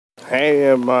Hey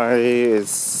everybody,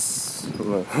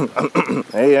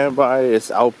 hey everybody,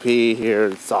 it's LP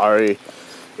here. Sorry,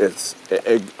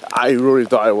 I really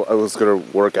thought I was gonna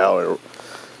work out,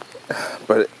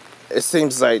 but it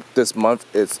seems like this month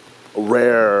it's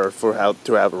rare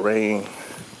to have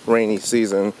rainy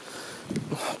season.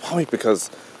 Probably because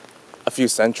a few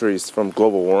centuries from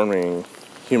global warming,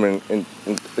 human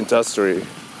industry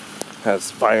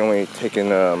has finally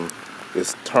taken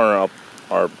its turn up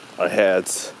our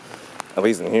heads. At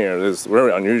least in here, it's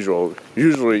very unusual.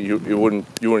 Usually, you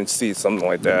wouldn't see something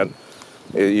like that.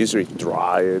 It usually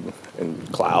dry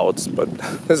and clouds, but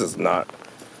this is not.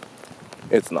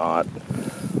 It's not.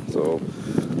 So,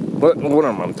 what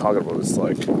I'm talking about is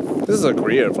like this is a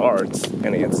creative arts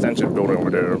and the extension building over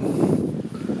there.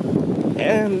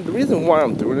 And the reason why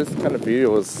I'm doing this kind of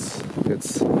video is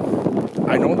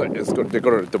I know that they're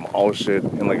gonna demolish it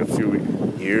in like a few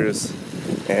years,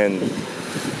 and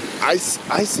I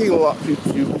see a lot of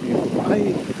people.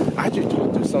 I actually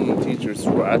talked to some teachers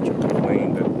who are actually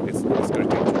complaining that it's going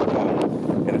to take too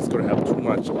long and it's going to have too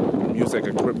much music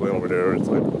equipment over there. It's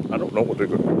like, I don't know what they're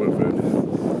going to do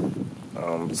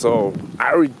with it. So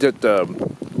I already did the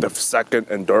second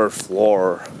and third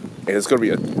floor, and it's going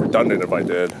to be redundant if I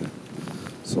did.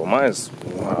 So might as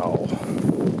well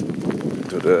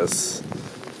do this.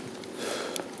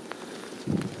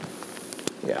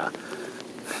 Yeah.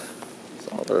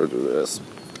 I'll better do this.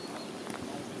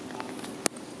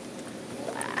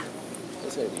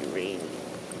 It's gonna be rainy.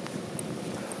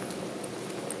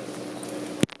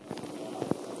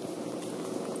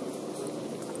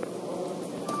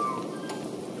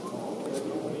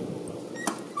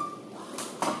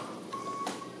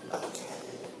 Okay.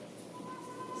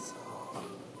 So,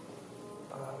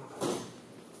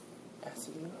 as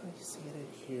you already see it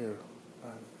here,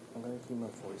 I'm gonna keep my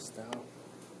voice down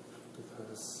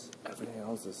because everything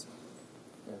else is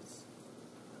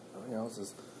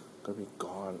gonna be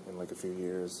gone in like a few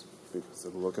years, because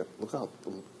look how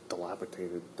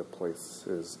dilapidated the place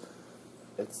is.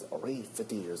 It's already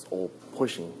 50 years old,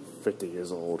 pushing 50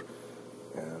 years old,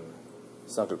 and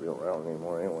it's not gonna be around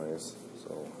anymore anyways.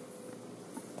 So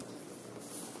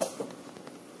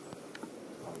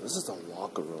this is the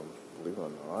locker room, believe it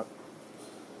or not.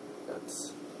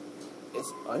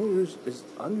 It's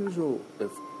unusual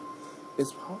if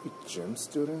it's probably gym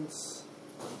students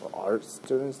or art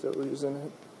students that were using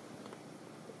it.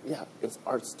 Yeah, it's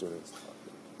art students.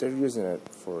 They're using it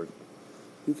for,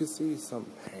 you can see some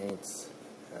paints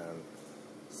and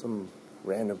some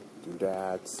random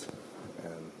doodads,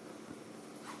 and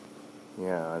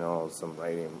yeah, I know some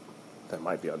writing that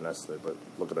might be unnecessary, but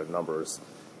look at the numbers,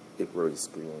 it really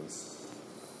screams.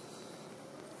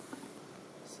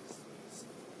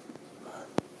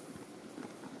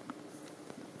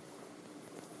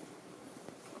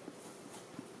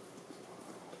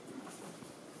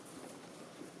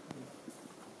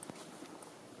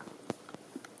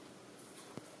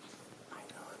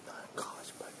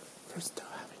 They're still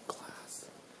having class.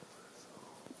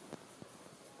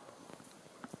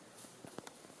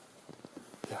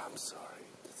 Yeah, I'm sorry.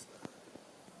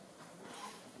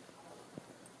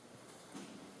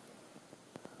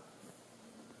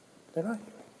 They're not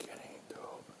even kidding,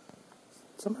 though.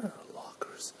 Some of their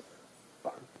lockers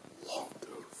are long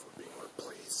due for being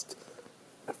replaced.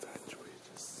 Eventually,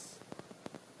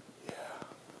 yeah.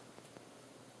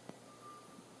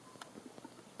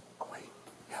 Oh wait,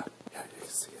 yeah, you can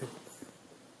see it.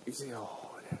 You see a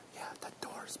hole in there? Yeah, that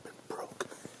door's been broke.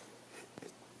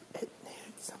 It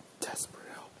needed some desperate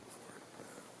help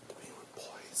to be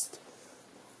replaced.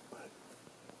 But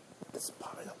this is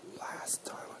probably the last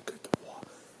time I get to walk.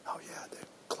 Oh yeah, they're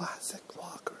classic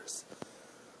lockers.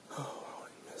 Oh,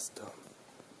 I missed them.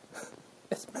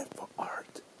 It's meant for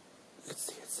art. You can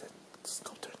see it's a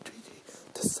sculpted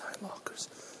 3D design lockers.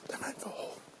 They're meant for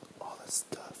all this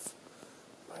stuff.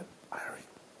 But I already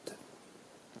did.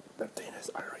 The thing is,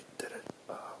 I already did it.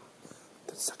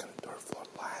 The second and third floor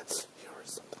last year or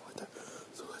something like that.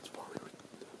 So that's probably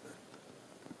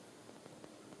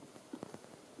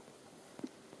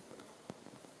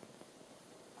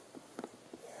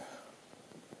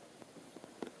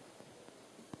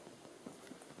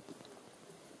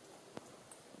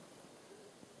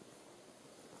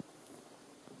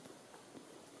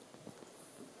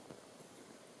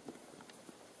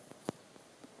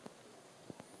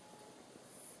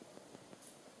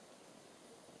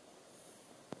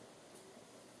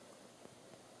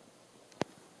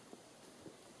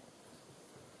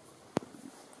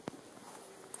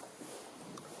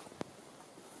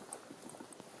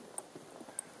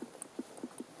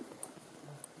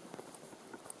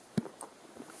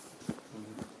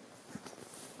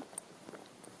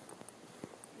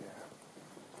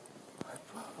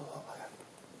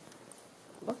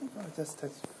That's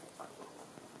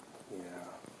yeah.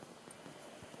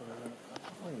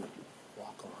 I'm going to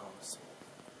walk around and see.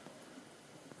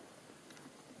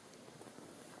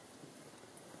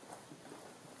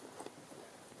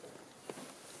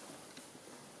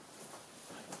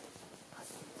 I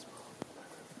think it's probably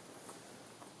better.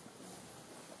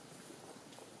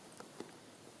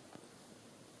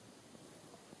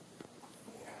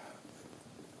 Yeah.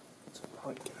 So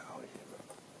probably get out of here.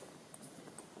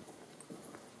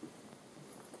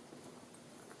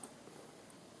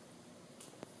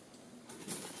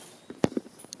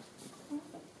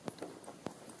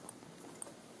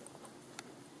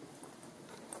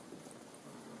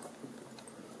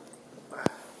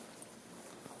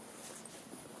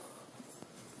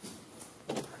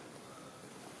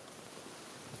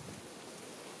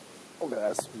 Okay,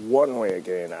 that's one way of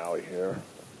getting out of here.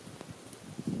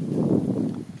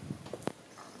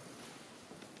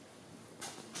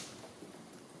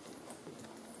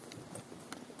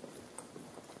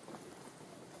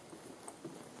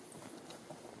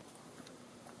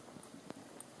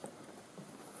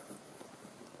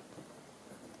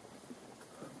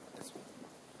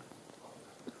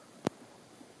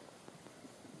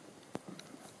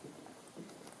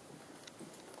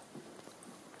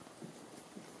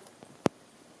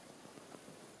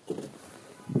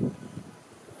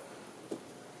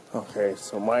 Okay,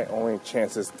 so my only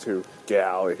chance is to get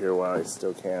out of here while I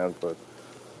still can, but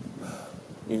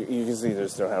you can see they're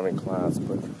still having class,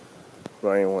 but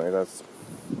anyway, that's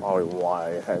probably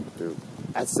why I had to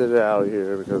exit out of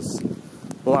here, because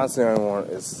the last thing I want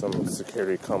is some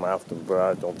security to come after me, but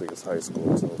I don't think it's high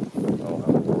school, so I don't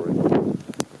have to worry.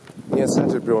 The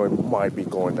incentive building might be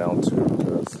going down too,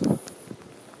 because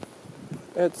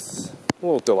it's a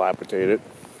little dilapidated.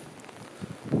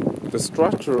 The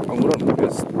structure, I'm gonna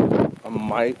miss.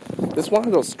 It's one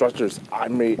of those structures I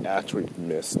may actually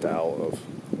missed out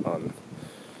of,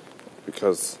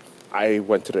 because I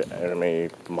went to the anime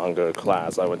manga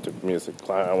class, I went to music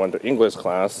class, I went to English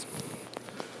class,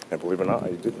 and believe it or not,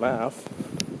 I did math.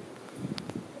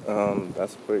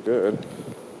 That's pretty good.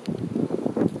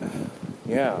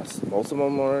 Yeah, most of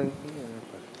them are in here,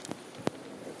 but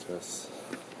it just.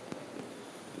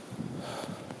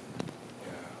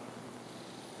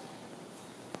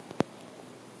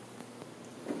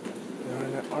 They're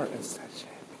in the art section.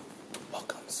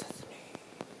 Welcome, Sesame.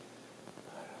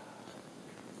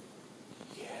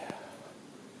 Yeah.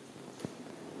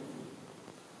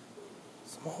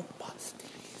 Small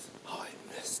busties. Oh, I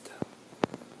missed them.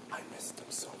 I missed them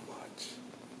so much.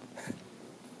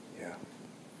 Yeah.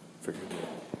 Forgive me.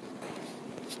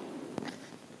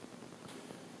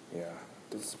 Yeah.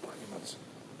 This is pretty much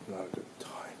not a good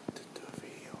time to do a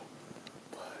video,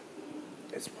 but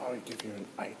it's probably give you an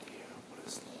idea of what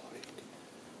it's like.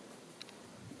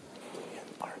 An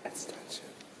art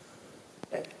extension.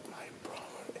 And my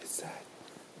problem is that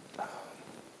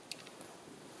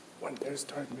when they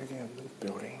start making a new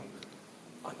building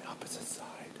on the opposite side,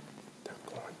 they're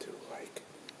going to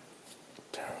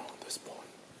tear on this one.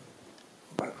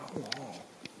 But how long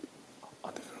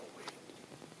are they gonna wait?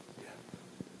 Yeah,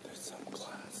 there's some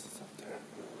classes up there,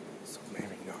 so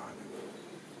maybe not.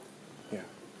 Yeah,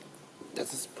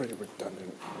 this is pretty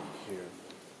redundant here.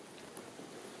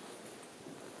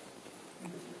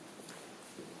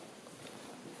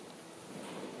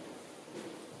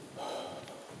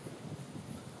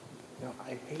 You know, I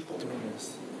hate doing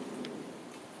this.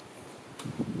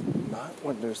 Not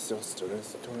when there's still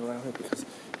students doing around here, because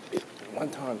one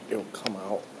time it'll come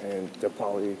out and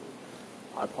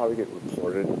I'll probably get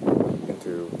reported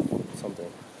into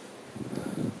something.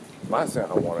 Last thing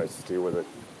I want is to deal with it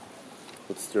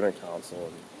with student council.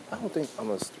 And I don't think I'm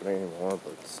a student anymore,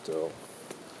 but still,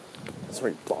 it's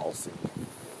very ballsy.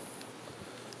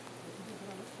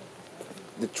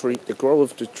 The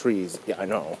growth of the trees. Yeah, I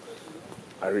know.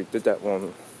 I already did that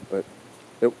one, but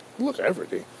look at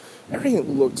everything.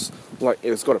 Everything looks like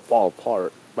it's going to fall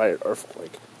apart by an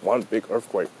earthquake. One big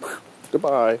earthquake.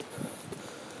 Goodbye.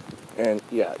 And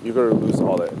yeah, you're going to lose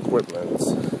all the equipment.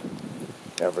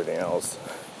 Everything else.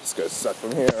 It's going to suck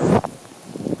from here.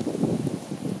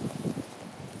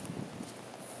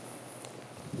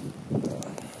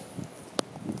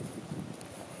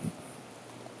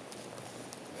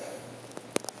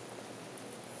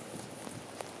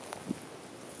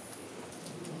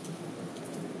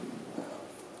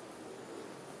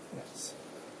 Yes.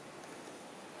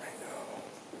 I know.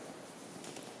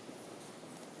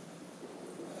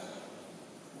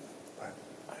 But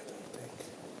I don't think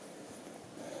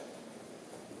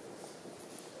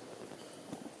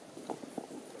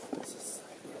this is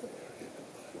cyber area.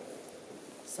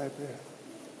 Cyber.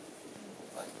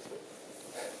 What?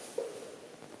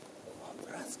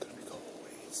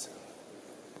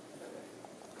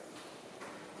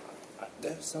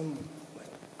 there's some, like,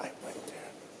 I went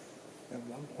there. At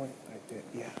one point I did,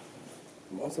 yeah.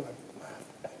 Most of my math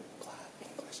and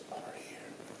English are here.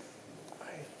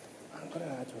 I'm gonna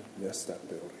have to miss that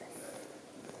building.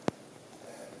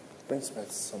 Brings back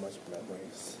so much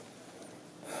memories.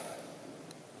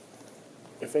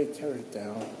 If they tear it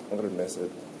down, I'm gonna miss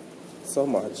it so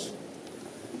much.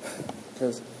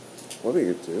 Because what do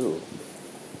you do?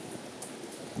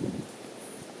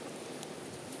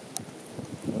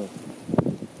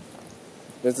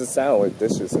 There's the satellite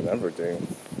dishes and everything.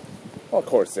 Well, of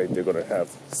course they're gonna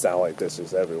have satellite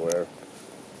dishes everywhere.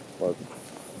 But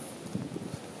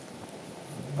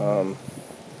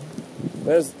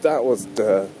that was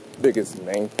the biggest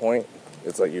main point.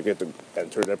 It's like you get to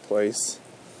enter that place.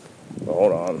 But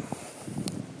hold on.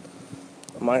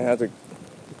 I might have to.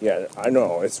 Yeah, I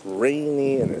know it's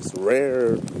rainy and it's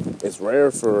rare. It's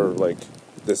rare for like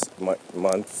this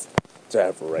month to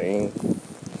have rain.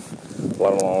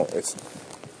 Let alone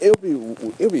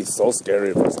it'll be so scary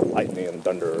if there's lightning and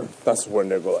thunder. That's when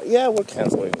they go like, yeah, we're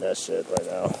canceling that shit right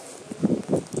now.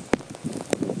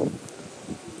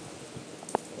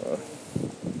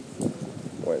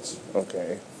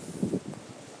 Okay.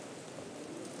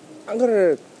 I'm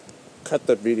gonna cut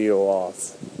the video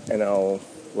off and I'm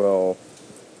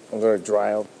gonna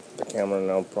dry out the camera and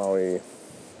I'll probably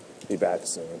be back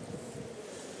soon.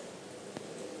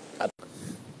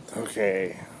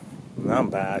 Okay, now I'm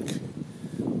back.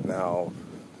 Now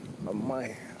I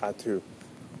might have to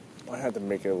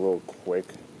make it a little quick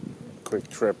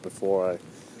trip before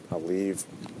I leave,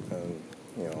 and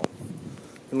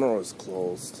the mural is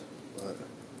closed, but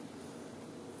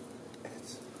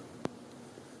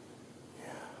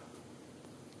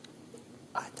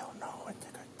I don't know. I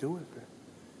think I do it.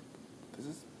 This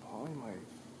is probably my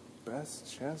best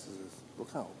chances.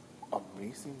 Look how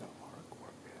amazing the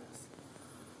artwork is.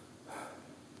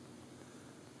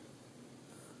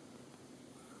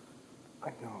 I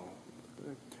know. I'm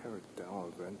gonna tear it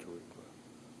down eventually, but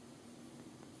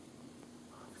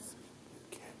obviously you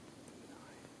can't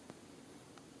deny.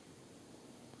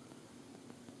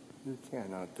 You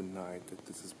cannot deny that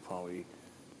this is probably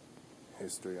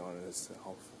history on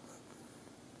itself.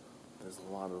 There's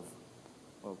a lot of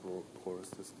course,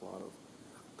 there's a lot of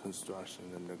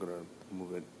construction, and they're gonna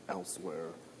move it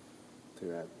elsewhere to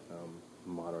that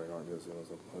modern art museum or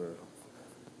something.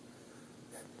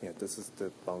 Yeah, this is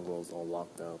the bungalows all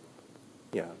locked up.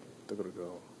 Yeah, they're gonna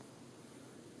go.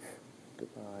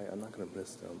 Goodbye. I'm not gonna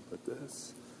miss them, but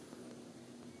this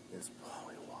is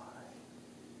probably why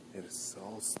it is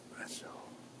so special.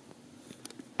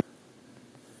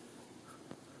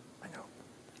 I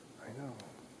know.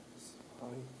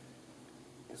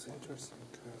 It's interesting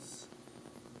because,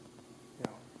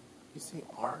 you see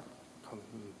art come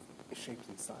in shapes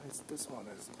and sizes. This one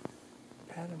is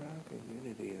Pan-American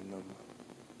unity in them.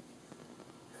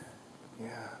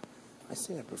 Yeah, I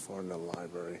seen it before in the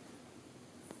library.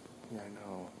 Yeah, I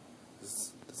know.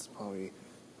 This is probably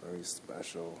very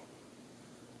special.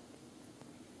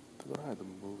 We're gonna have to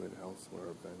move it elsewhere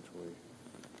eventually,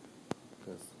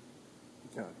 because you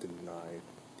cannot deny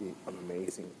the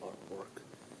amazing artwork.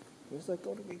 It's like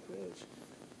Golden Gate Bridge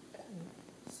and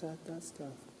said that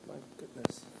stuff. My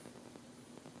goodness,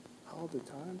 how the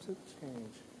times have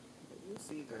changed. You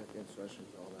see that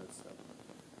instructions, all that stuff.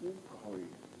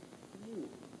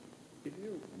 If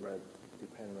you read the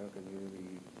Pan American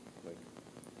Unity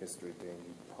history thing,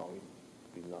 you'd probably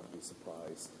not be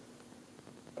surprised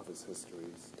of its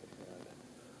histories to add.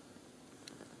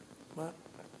 But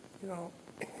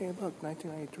hey, look,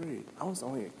 1993. I was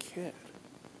only a kid.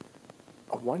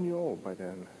 A 1-year-old by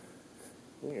then.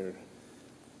 Weird.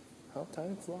 How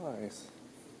time flies.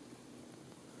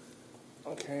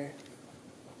 Okay.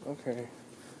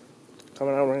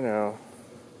 Coming out right now.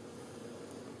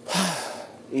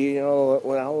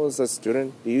 When I was a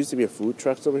student, there used to be a food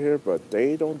trucks over here, but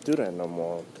they don't do that no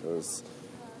more because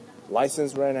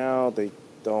license right now, they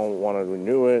don't want to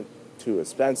renew it. Too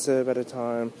expensive at a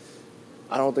time.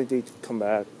 I don't think they come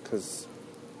back because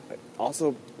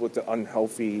also with the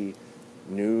unhealthy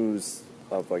news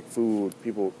of food,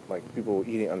 people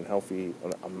eating unhealthy,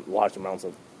 large amounts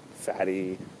of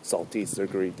fatty, salty,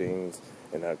 sugary things,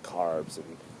 and carbs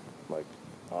and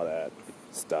all that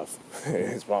stuff.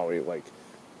 It's probably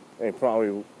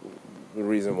probably the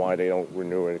reason why they don't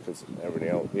renew it because everything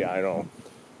else. Yeah, I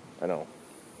know.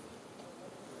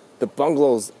 The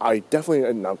bungalows, I definitely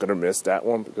am not gonna miss that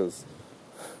one because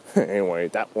anyway,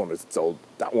 that one was so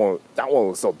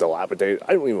dilapidated.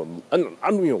 I don't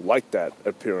even like that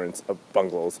appearance of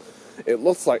bungalows. It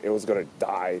looks like it was gonna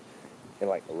die in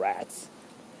rats,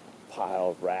 pile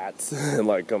of rats.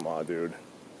 Come on, dude, you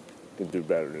can do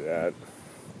better than that.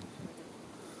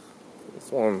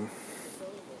 this one,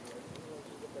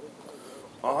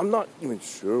 I'm not even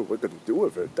sure what they're gonna do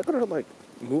with it. They're gonna like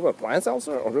move a plants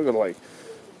outside, or they're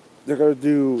gonna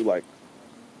do like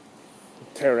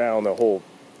tear down the whole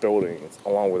building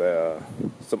along with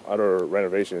some other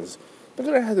renovations. They're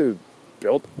gonna have to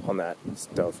build on that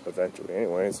stuff eventually,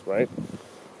 anyways, right?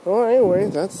 Well, anyway,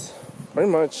 that's pretty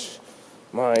much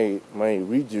my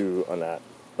redo on that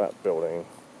building.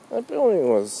 That building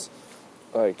was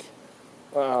like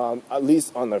at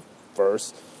least on the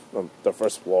first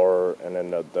floor, and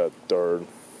then the third,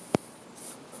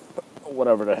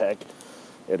 whatever the heck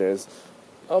it is.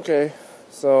 Okay,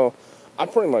 so I'm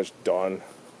pretty much done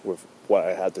with what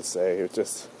I had to say. It's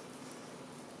just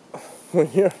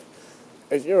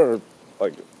if you're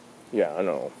like, yeah, I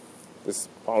know this is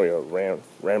probably a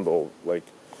ramble, like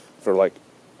for like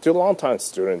to long-time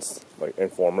students, like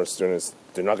and former students,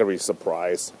 they're not gonna be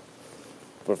surprised.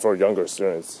 But for younger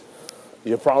students,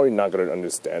 you're probably not gonna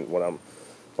understand what I'm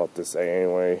about to say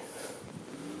anyway.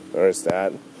 There's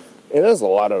that. And there's a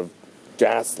lot of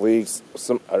gas leaks,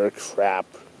 some other crap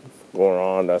going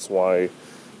on. That's why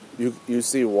you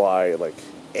see why like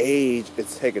age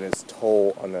is taking its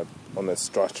toll on the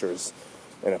structures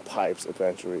and the pipes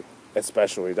eventually.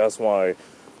 Especially that's why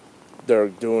they're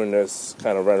doing this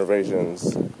kind of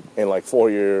renovations in like 2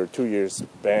 years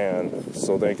span,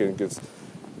 so they can just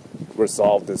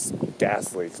resolve this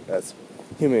gas leaks as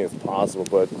humanly as possible.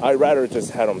 But I'd rather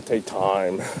just have them take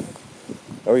time,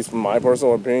 at least from my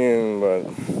personal opinion. But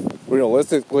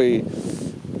realistically,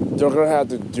 they're gonna have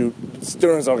to do.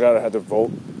 Students are gonna have to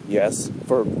vote yes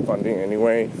for funding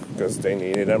anyway because they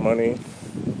needed that money.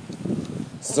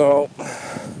 So,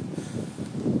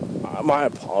 my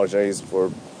apologies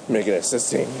for making a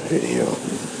succinct video.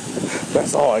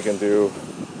 That's all I can do.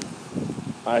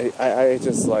 I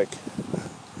just like.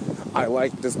 I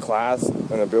like this class and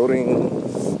the building.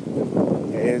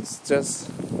 It's just,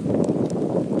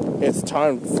 it's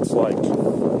time for like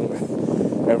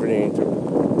everything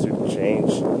to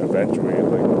change eventually,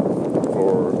 like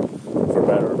for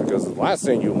better. Because the last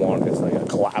thing you want is like a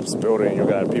collapsed building. You're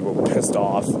gonna have people pissed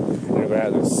off, and you're gonna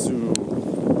have to sue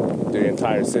the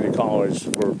entire city college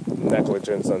for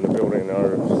negligence on the building.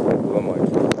 Or I'm like,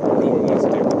 no one wants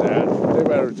to deal with that. They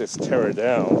better just tear it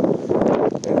down.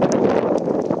 And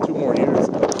 2 more years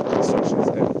of instructions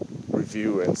and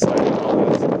review and sign all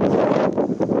that.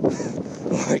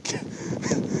 Like,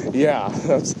 yeah,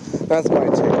 that's my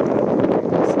take on it.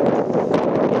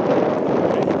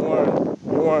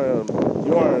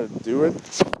 You want to do it?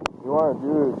 You want to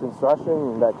do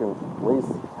construction that can at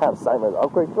least have seismic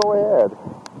earthquake? Go ahead.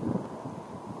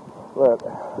 But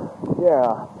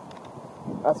yeah,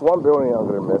 that's one building I'm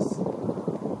gonna miss.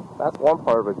 That's one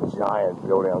part of a giant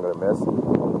building I'm gonna miss.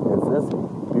 Is this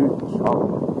huge chunk?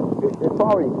 It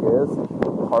probably is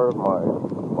part of my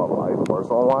life,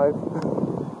 personal life.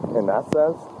 In that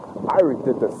sense, I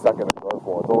redid the second and third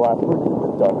floor. The last week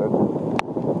redundant.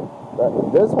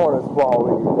 This one is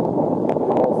probably the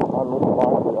most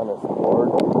unlikely unexplored.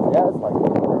 Yeah, it's like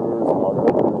printers,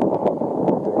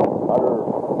 other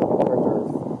printers.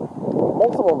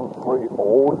 Most of them are pretty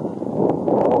old.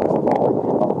 It's probably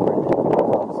upgraded.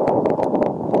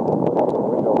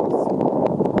 Windows,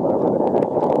 whatever the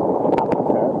heck. Apple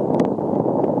 10.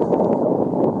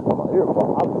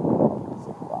 I'm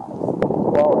surprised.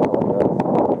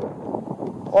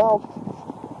 Well,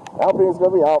 Alpine's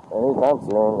gonna be out anytime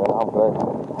soon, and I'm gonna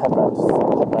head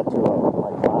back to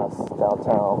my class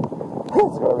downtown.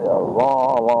 It's gonna be a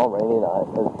long rainy night,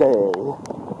 a day.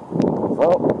 So